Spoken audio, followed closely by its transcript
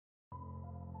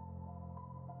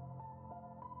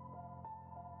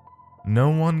No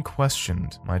one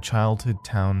questioned my childhood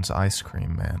town's ice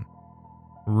cream man.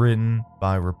 Written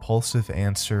by Repulsive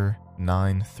Answer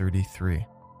 933.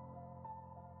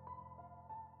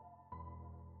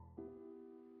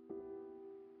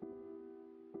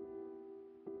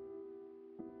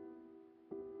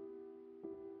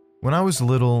 When I was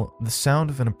little, the sound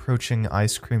of an approaching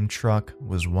ice cream truck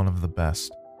was one of the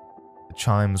best. The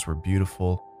chimes were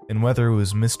beautiful, and whether it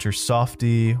was Mr.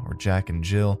 Softy or Jack and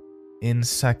Jill, in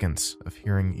seconds of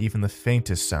hearing even the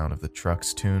faintest sound of the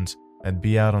truck's tunes, I'd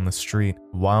be out on the street,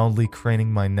 wildly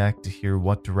craning my neck to hear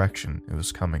what direction it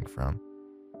was coming from.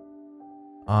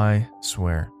 I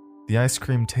swear, the ice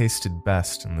cream tasted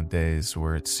best in the days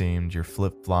where it seemed your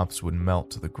flip-flops would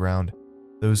melt to the ground.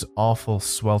 Those awful,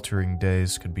 sweltering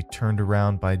days could be turned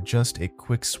around by just a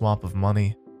quick swap of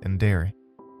money and dairy.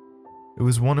 It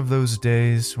was one of those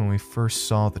days when we first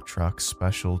saw the truck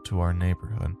special to our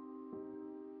neighborhood.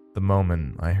 The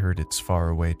moment I heard its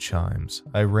faraway chimes,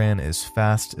 I ran as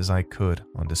fast as I could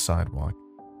onto the sidewalk.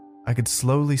 I could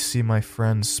slowly see my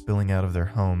friends spilling out of their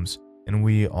homes, and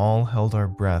we all held our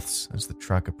breaths as the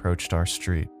truck approached our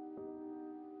street.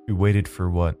 We waited for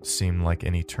what seemed like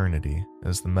an eternity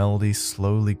as the melody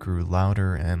slowly grew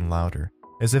louder and louder,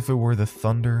 as if it were the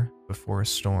thunder before a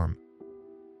storm.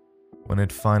 When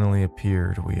it finally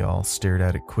appeared, we all stared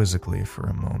at it quizzically for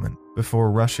a moment,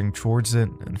 before rushing towards it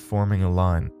and forming a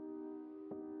line.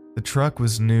 The truck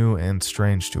was new and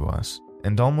strange to us,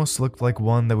 and almost looked like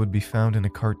one that would be found in a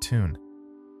cartoon,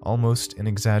 almost an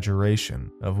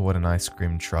exaggeration of what an ice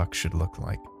cream truck should look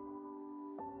like.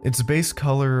 Its base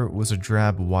color was a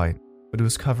drab white, but it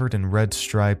was covered in red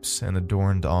stripes and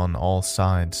adorned on all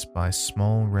sides by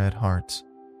small red hearts.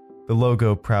 The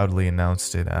logo proudly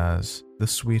announced it as the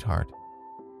Sweetheart.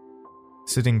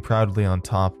 Sitting proudly on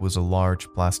top was a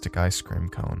large plastic ice cream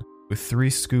cone, with 3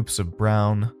 scoops of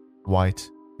brown, white,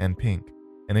 and pink,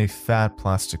 and a fat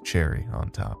plastic cherry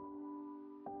on top.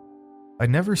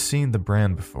 I'd never seen the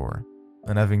brand before,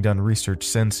 and having done research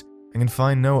since, I can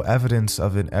find no evidence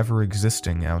of it ever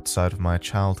existing outside of my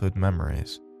childhood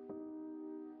memories.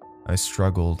 I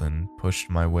struggled and pushed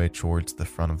my way towards the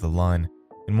front of the line,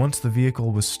 and once the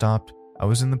vehicle was stopped, I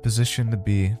was in the position to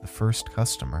be the first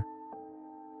customer.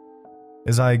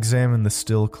 As I examined the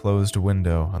still closed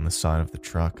window on the side of the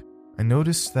truck, I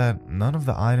noticed that none of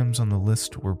the items on the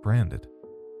list were branded.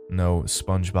 No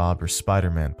SpongeBob or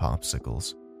Spider-Man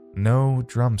popsicles, no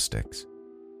drumsticks.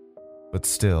 But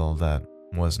still, that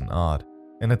wasn't odd,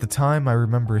 and at the time I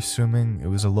remember assuming it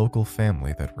was a local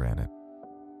family that ran it.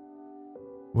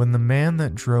 When the man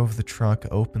that drove the truck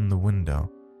opened the window,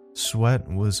 sweat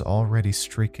was already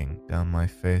streaking down my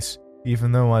face,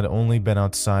 even though I'd only been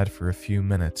outside for a few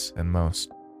minutes at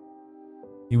most.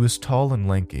 He was tall and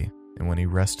lanky, and when he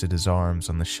rested his arms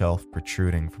on the shelf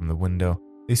protruding from the window,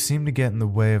 they seemed to get in the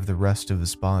way of the rest of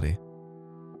his body.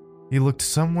 He looked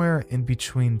somewhere in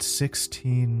between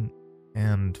 16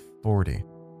 and 40,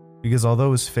 because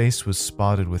although his face was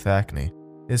spotted with acne,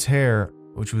 his hair,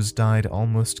 which was dyed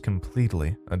almost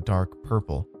completely a dark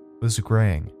purple, was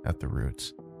graying at the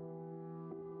roots.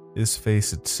 His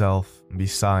face itself,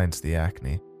 besides the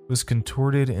acne, was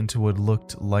contorted into what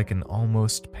looked like an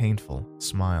almost painful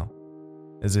smile,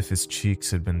 as if his cheeks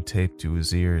had been taped to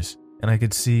his ears, and I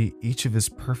could see each of his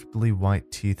perfectly white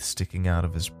teeth sticking out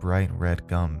of his bright red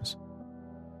gums.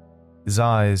 His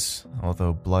eyes,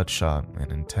 although bloodshot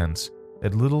and intense,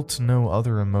 had little to no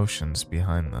other emotions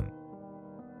behind them.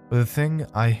 But the thing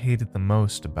I hated the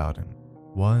most about him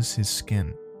was his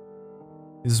skin.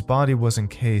 His body was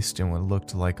encased in what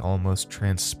looked like almost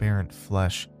transparent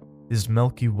flesh. His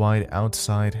milky white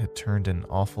outside had turned an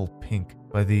awful pink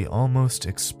by the almost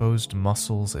exposed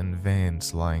muscles and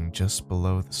veins lying just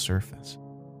below the surface.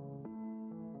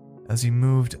 As he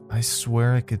moved, I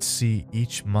swear I could see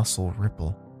each muscle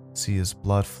ripple, see his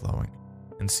blood flowing,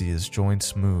 and see his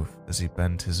joints move as he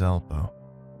bent his elbow.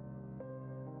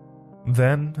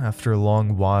 Then, after a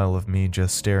long while of me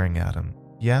just staring at him,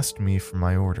 he asked me for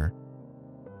my order.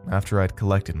 After I'd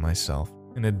collected myself,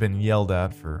 and had been yelled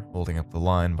at for holding up the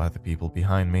line by the people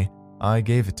behind me, I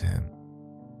gave it to him.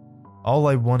 All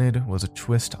I wanted was a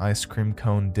twist ice cream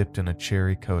cone dipped in a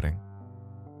cherry coating.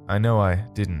 I know I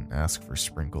didn't ask for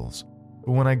sprinkles,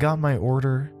 but when I got my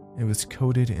order, it was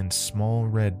coated in small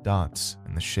red dots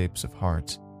in the shapes of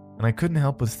hearts, and I couldn't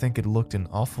help but think it looked an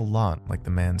awful lot like the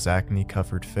man's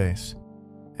acne-covered face.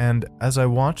 And as I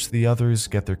watched the others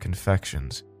get their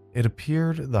confections, it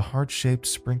appeared the heart-shaped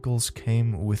sprinkles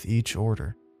came with each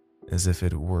order, as if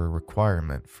it were a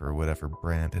requirement for whatever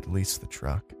brand had leased the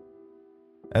truck.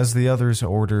 As the others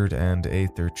ordered and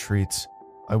ate their treats,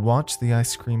 I watched the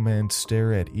ice cream man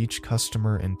stare at each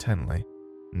customer intently,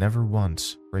 never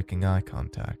once breaking eye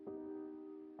contact.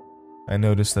 I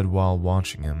noticed that while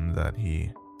watching him that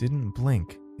he didn't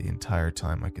blink the entire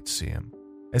time I could see him,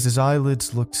 as his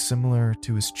eyelids looked similar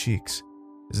to his cheeks,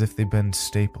 as if they'd been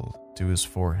stapled to his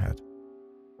forehead.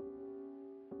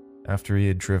 After he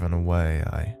had driven away,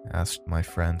 I asked my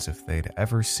friends if they'd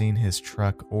ever seen his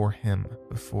truck or him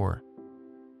before.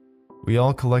 We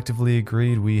all collectively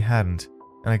agreed we hadn't,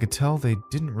 and I could tell they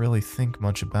didn't really think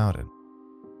much about it.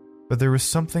 But there was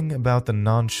something about the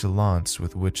nonchalance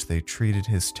with which they treated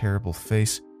his terrible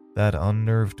face that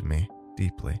unnerved me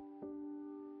deeply.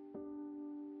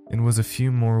 It was a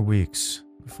few more weeks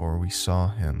before we saw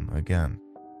him again.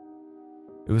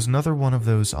 It was another one of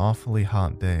those awfully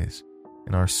hot days,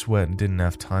 and our sweat didn't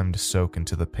have time to soak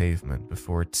into the pavement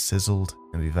before it sizzled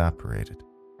and evaporated.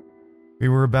 We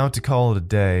were about to call it a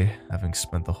day, having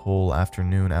spent the whole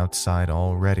afternoon outside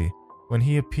already, when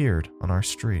he appeared on our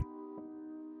street.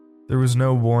 There was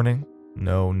no warning,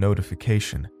 no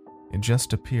notification, it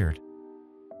just appeared.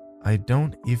 I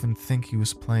don't even think he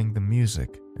was playing the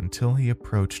music until he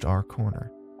approached our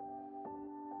corner.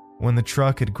 When the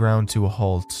truck had ground to a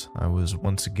halt, I was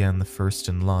once again the first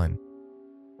in line.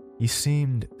 He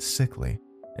seemed sickly,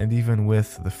 and even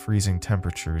with the freezing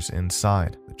temperatures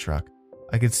inside the truck,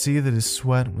 I could see that his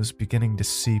sweat was beginning to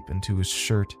seep into his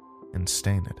shirt and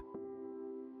stain it.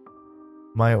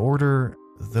 My order,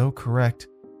 though correct,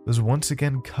 was once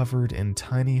again covered in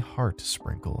tiny heart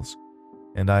sprinkles,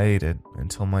 and I ate it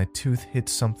until my tooth hit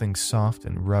something soft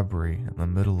and rubbery in the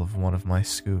middle of one of my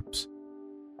scoops.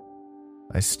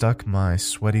 I stuck my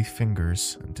sweaty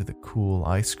fingers into the cool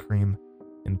ice cream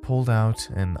and pulled out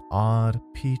an odd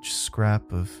peach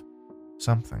scrap of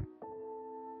something.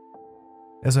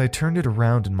 As I turned it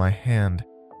around in my hand,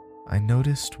 I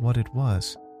noticed what it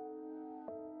was.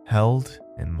 Held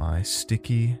in my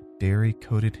sticky,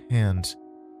 dairy-coated hands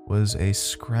was a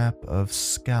scrap of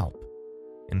scalp,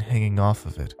 and hanging off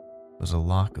of it was a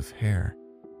lock of hair.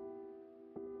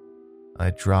 I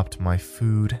dropped my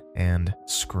food and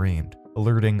screamed,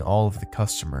 alerting all of the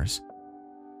customers.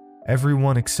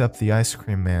 Everyone except the ice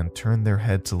cream man turned their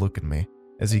head to look at me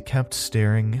as he kept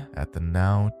staring at the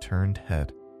now turned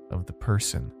head of the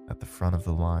person at the front of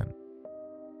the line.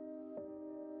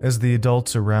 As the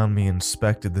adults around me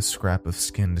inspected the scrap of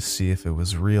skin to see if it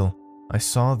was real, I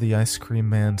saw the ice cream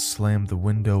man slam the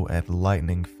window at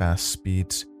lightning-fast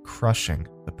speeds, crushing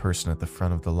the person at the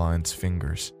front of the line's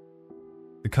fingers.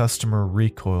 The customer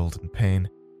recoiled in pain,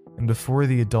 and before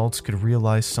the adults could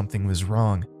realize something was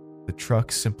wrong, the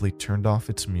truck simply turned off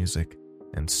its music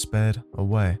and sped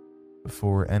away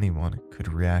before anyone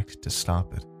could react to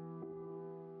stop it.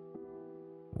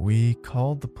 We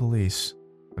called the police,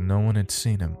 but no one had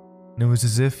seen him, and it was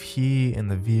as if he and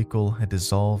the vehicle had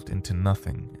dissolved into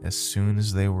nothing as soon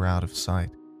as they were out of sight.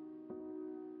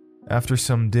 After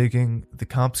some digging, the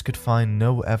cops could find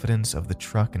no evidence of the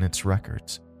truck in its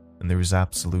records, and there was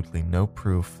absolutely no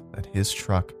proof that his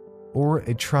truck, or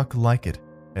a truck like it,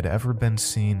 had ever been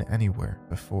seen anywhere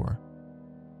before.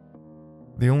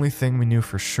 The only thing we knew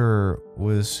for sure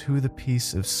was who the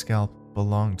piece of scalp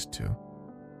belonged to.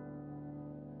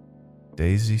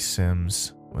 Daisy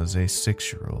Sims was a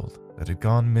 6-year-old that had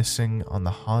gone missing on the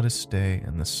hottest day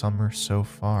in the summer so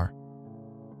far,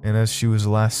 and as she was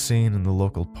last seen in the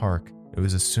local park, it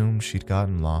was assumed she'd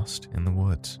gotten lost in the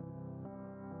woods.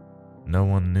 No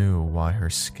one knew why her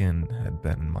skin had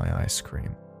been in my ice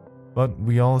cream, but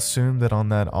we all assumed that on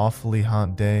that awfully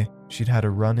hot day, she'd had a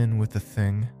run-in with the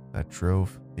thing that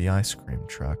drove the ice cream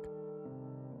truck.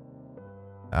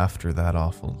 After that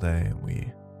awful day,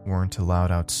 we weren't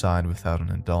allowed outside without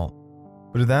an adult,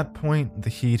 but at that point, the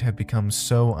heat had become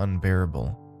so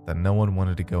unbearable that no one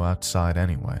wanted to go outside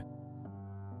anyway.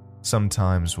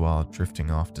 Sometimes while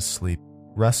drifting off to sleep,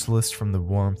 restless from the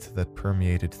warmth that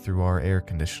permeated through our air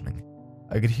conditioning,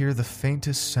 I could hear the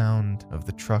faintest sound of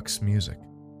the truck's music.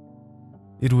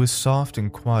 It was soft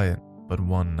and quiet, but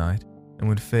one night, and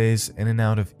would phase in and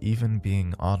out of even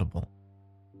being audible.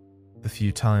 The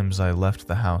few times I left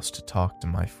the house to talk to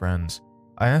my friends,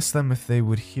 I asked them if they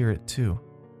would hear it too.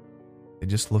 They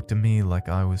just looked at me like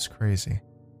I was crazy,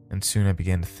 and soon I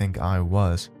began to think I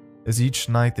was, as each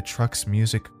night the truck's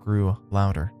music grew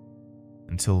louder,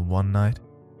 until one night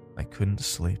I couldn't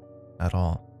sleep at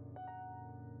all.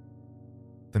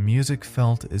 The music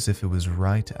felt as if it was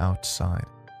right outside,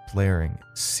 blaring,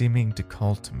 seeming to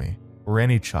call to me, or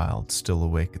any child still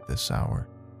awake at this hour.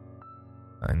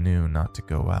 I knew not to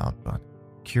go out, but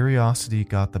curiosity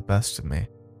got the best of me,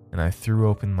 and I threw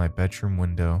open my bedroom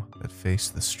window that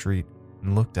faced the street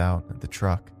and looked out at the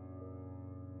truck.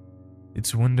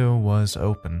 Its window was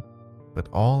open, but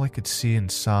all I could see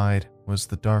inside was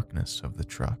the darkness of the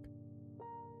truck.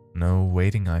 No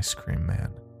waiting ice cream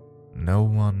man. No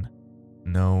one.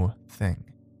 No thing.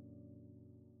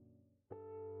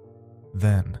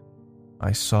 Then,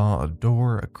 I saw a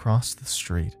door across the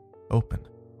street open.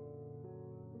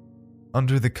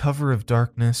 Under the cover of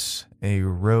darkness, a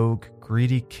rogue,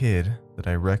 greedy kid that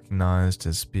I recognized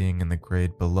as being in the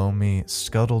grade below me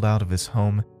scuttled out of his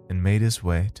home and made his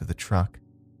way to the truck,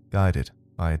 guided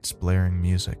by its blaring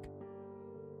music.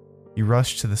 He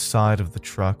rushed to the side of the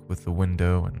truck with the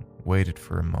window and waited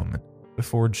for a moment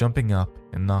before jumping up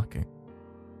and knocking.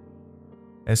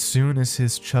 As soon as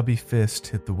his chubby fist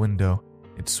hit the window,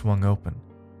 it swung open,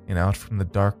 and out from the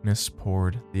darkness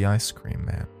poured the ice cream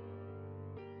man.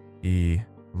 He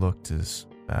looked as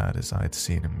bad as I'd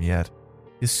seen him yet.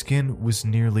 His skin was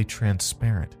nearly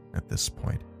transparent at this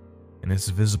point, and his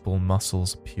visible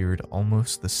muscles appeared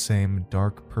almost the same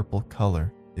dark purple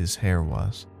color his hair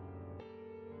was.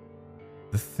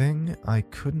 The thing I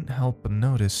couldn't help but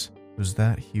notice was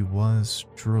that he was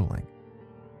drooling.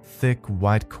 Thick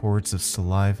white cords of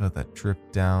saliva that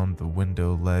dripped down the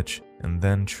window ledge and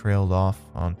then trailed off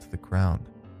onto the ground.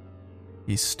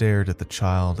 He stared at the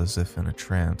child as if in a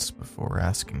trance before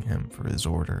asking him for his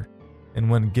order, and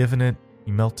when given it,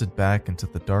 he melted back into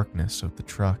the darkness of the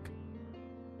truck.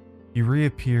 He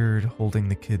reappeared holding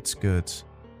the kid's goods,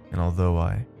 and although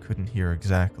I couldn't hear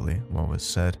exactly what was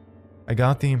said, I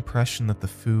got the impression that the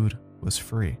food was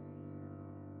free.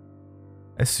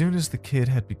 As soon as the kid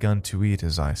had begun to eat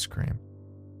his ice cream,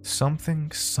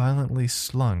 something silently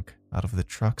slunk out of the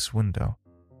truck's window,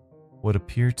 what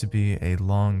appeared to be a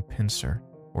long pincer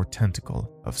or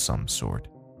tentacle of some sort,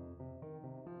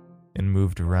 and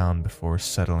moved around before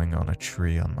settling on a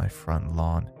tree on my front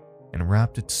lawn and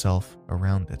wrapped itself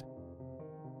around it.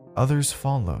 Others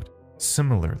followed,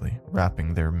 similarly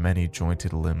wrapping their many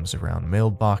jointed limbs around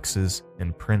mailboxes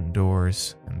and print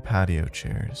doors and patio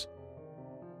chairs.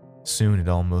 Soon it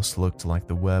almost looked like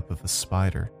the web of a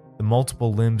spider, the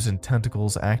multiple limbs and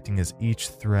tentacles acting as each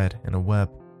thread in a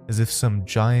web, as if some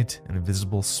giant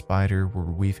invisible spider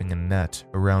were weaving a net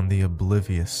around the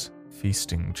oblivious,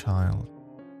 feasting child.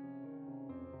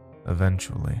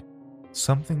 Eventually,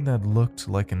 something that looked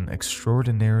like an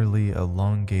extraordinarily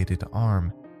elongated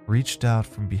arm reached out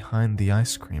from behind the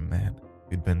ice cream man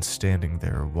who'd been standing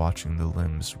there watching the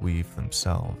limbs weave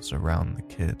themselves around the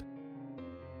kid.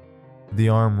 The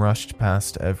arm rushed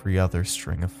past every other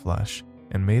string of flesh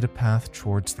and made a path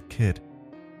towards the kid,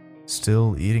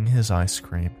 still eating his ice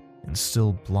cream and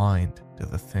still blind to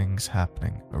the things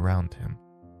happening around him.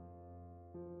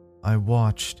 I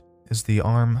watched as the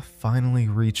arm finally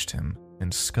reached him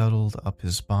and scuttled up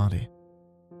his body.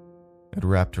 It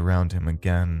wrapped around him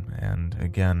again and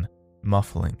again,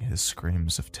 muffling his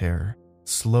screams of terror,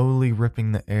 slowly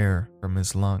ripping the air from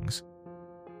his lungs.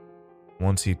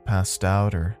 Once he'd passed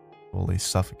out or fully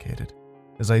suffocated,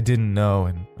 as I didn't know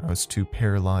and I was too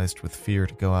paralyzed with fear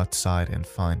to go outside and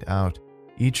find out,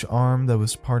 each arm that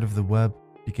was part of the web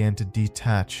began to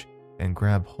detach and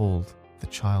grab hold of the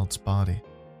child's body.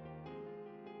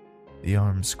 The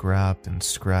arms grabbed and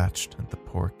scratched at the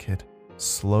poor kid,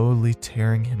 slowly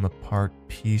tearing him apart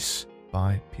piece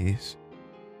by piece.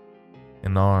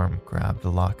 An arm grabbed a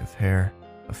lock of hair,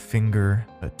 a finger,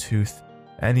 a tooth,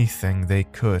 anything they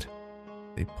could.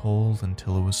 They pulled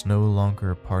until it was no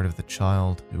longer a part of the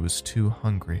child who was too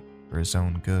hungry for his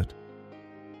own good.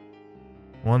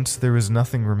 Once there was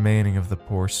nothing remaining of the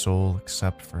poor soul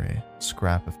except for a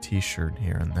scrap of t-shirt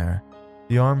here and there,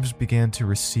 the arms began to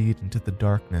recede into the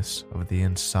darkness of the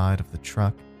inside of the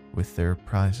truck with their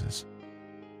prizes.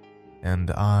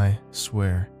 And I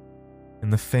swear, in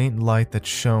the faint light that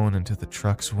shone into the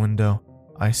truck's window,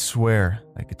 I swear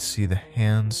I could see the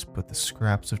hands put the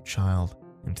scraps of child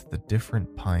into the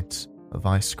different pints of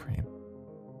ice cream.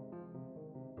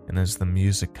 And as the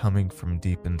music coming from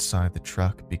deep inside the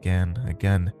truck began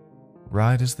again,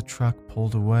 right as the truck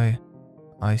pulled away,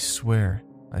 I swear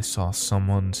I saw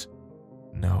something's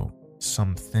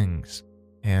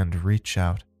hand reach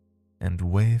out and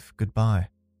wave goodbye,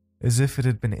 as if it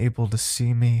had been able to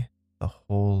see me the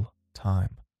whole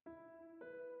time.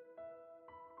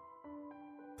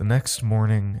 The next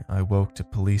morning, I woke to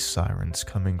police sirens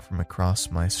coming from across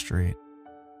my street.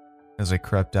 As I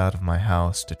crept out of my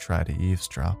house to try to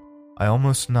eavesdrop, I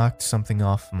almost knocked something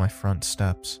off my front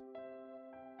steps.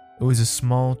 It was a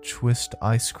small twist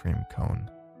ice cream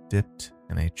cone dipped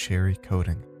in a cherry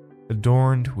coating,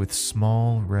 adorned with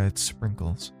small red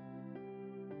sprinkles.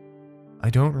 I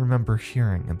don't remember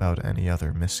hearing about any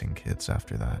other missing kids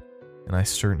after that, and I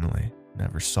certainly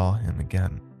never saw him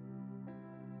again.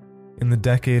 In the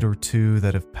decade or two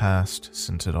that have passed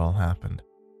since it all happened,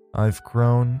 I've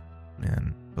grown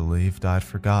and believed I'd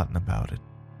forgotten about it.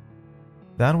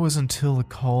 That was until a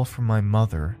call from my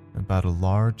mother about a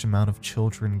large amount of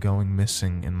children going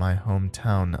missing in my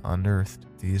hometown unearthed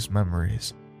these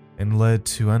memories and led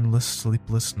to endless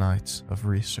sleepless nights of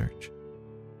research.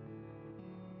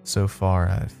 So far,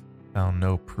 I've found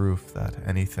no proof that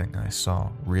anything I saw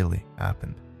really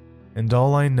happened. And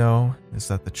all I know is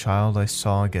that the child I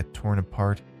saw get torn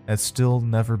apart has still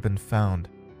never been found,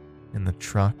 and the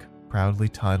truck proudly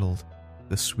titled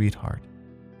The Sweetheart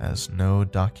has no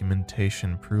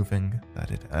documentation proving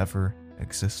that it ever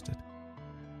existed.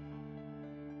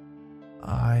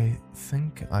 I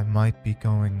think I might be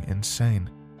going insane,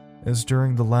 as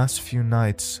during the last few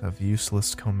nights of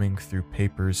useless combing through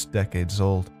papers decades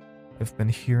old, I've been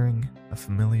hearing a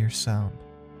familiar sound.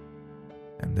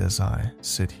 And as I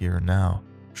sit here now,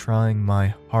 trying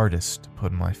my hardest to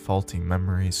put my faulty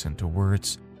memories into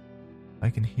words, I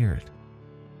can hear it.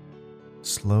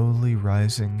 Slowly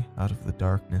rising out of the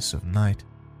darkness of night,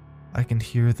 I can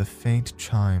hear the faint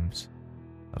chimes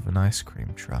of an ice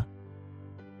cream truck.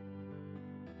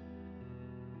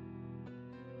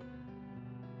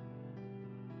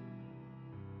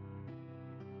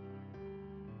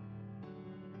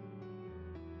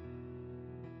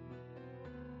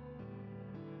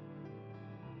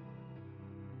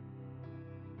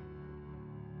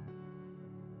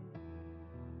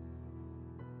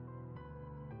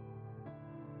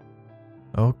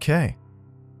 Okay.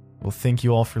 Well, thank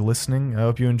you all for listening. I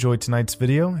hope you enjoyed tonight's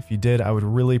video. If you did, I would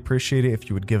really appreciate it if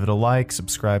you would give it a like,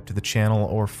 subscribe to the channel,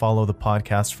 or follow the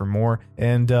podcast for more.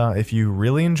 And if you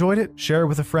really enjoyed it, share it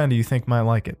with a friend who you think might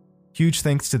like it. Huge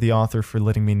thanks to the author for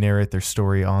letting me narrate their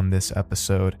story on this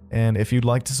episode. And if you'd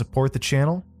like to support the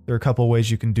channel, there are a couple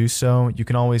ways you can do so. You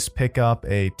can always pick up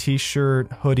a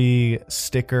t-shirt, hoodie,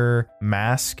 sticker,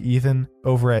 mask even,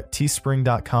 over at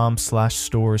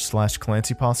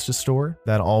teespring.com/store/ClancyPasta store.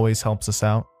 That always helps us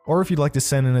out. Or if you'd like to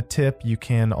send in a tip, you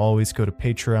can always go to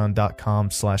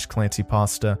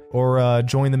patreon.com/ClancyPasta or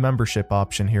join the membership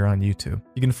option here on YouTube.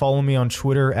 You can follow me on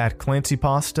Twitter at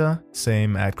ClancyPasta,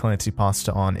 same at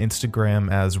ClancyPasta on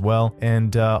Instagram as well.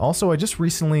 And also, I just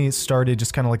recently started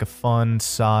just kind of like a fun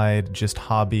side, just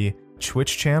hobby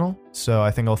Twitch channel. So I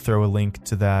think I'll throw a link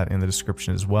to that in the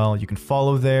description as well. You can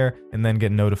follow there and then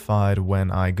get notified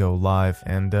when I go live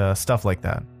and stuff like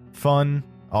that. Fun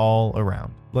all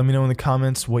around. Let me know in the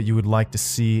comments what you would like to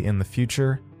see in the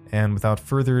future. And without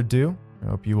further ado, I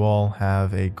hope you all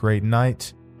have a great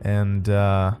night and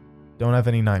don't have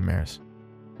any nightmares.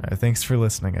 All right, thanks for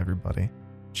listening, everybody.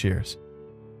 Cheers.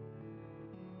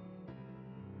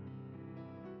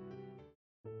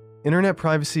 Internet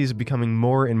privacy is becoming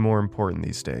more and more important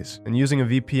these days, and using a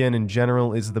VPN in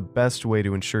general is the best way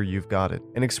to ensure you've got it.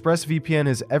 And ExpressVPN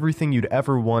has everything you'd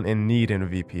ever want and need in a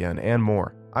VPN, and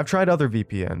more. I've tried other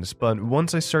VPNs, but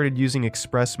once I started using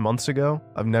Express months ago,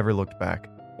 I've never looked back.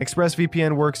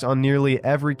 ExpressVPN works on nearly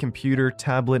every computer,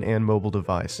 tablet, and mobile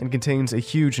device, and contains a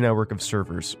huge network of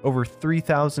servers, over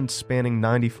 3,000 spanning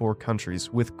 94 countries,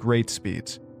 with great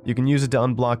speeds. You can use it to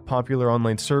unblock popular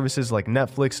online services like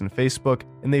Netflix and Facebook,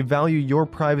 and they value your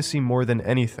privacy more than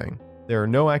anything. There are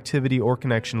no activity or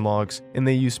connection logs, and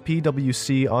they use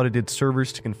PwC-audited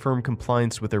servers to confirm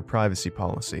compliance with their privacy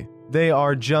policy. They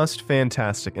are just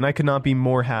fantastic, and I could not be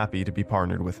more happy to be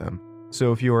partnered with them.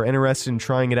 So if you are interested in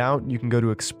trying it out, you can go to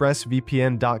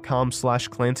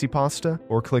expressvpn.com/ClancyPasta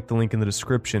or click the link in the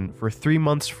description for 3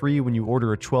 months free when you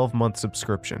order a 12-month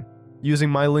subscription.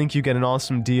 Using my link, you get an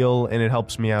awesome deal, and it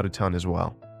helps me out a ton as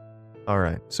well.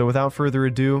 Alright, so without further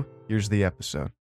ado, here's the episode.